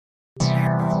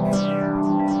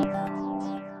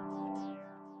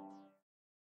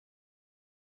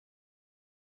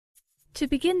To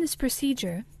begin this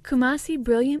procedure, Coomassie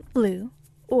Brilliant Blue,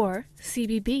 or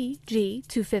CBB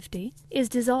G-250, is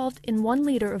dissolved in 1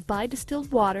 liter of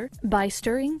bi-distilled water by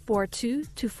stirring for 2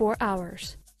 to 4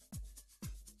 hours.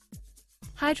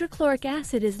 Hydrochloric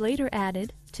acid is later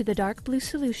added to the dark blue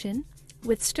solution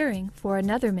with stirring for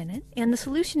another minute, and the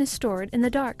solution is stored in the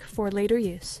dark for later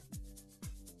use.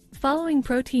 Following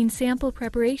protein sample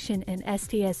preparation and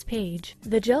SDS-PAGE,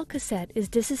 the gel cassette is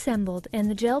disassembled and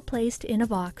the gel placed in a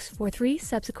box for 3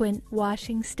 subsequent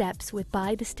washing steps with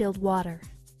bi-distilled water.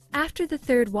 After the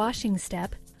 3rd washing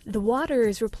step, the water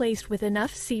is replaced with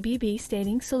enough CBB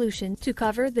staining solution to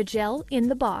cover the gel in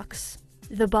the box.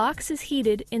 The box is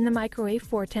heated in the microwave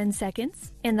for 10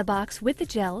 seconds, and the box with the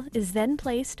gel is then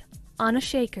placed on a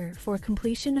shaker for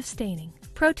completion of staining.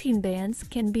 Protein bands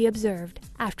can be observed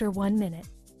after 1 minute.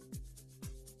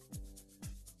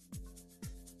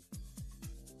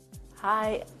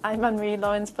 Hi, I'm Anne-Marie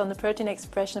Lawrence from the Protein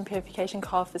Expression and Purification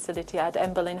Core Facility at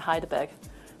EMBL in Heidelberg.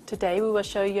 Today we will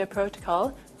show you a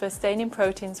protocol for staining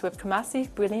proteins with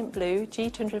Coomassie Brilliant Blue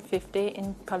G-250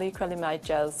 in polyacrylamide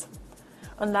gels.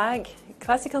 Unlike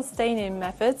classical staining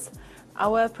methods,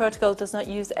 our protocol does not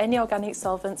use any organic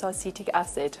solvents or acetic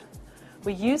acid.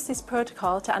 We use this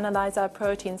protocol to analyze our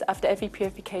proteins after every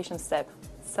purification step.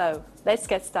 So, let's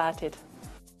get started.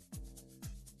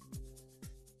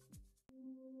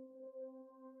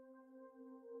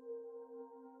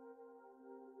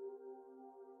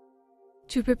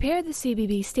 To prepare the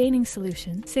CBB staining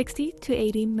solution, 60 to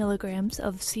 80 milligrams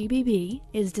of CBB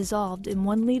is dissolved in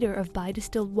 1 liter of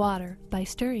bi-distilled water by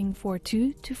stirring for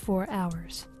 2 to 4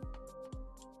 hours.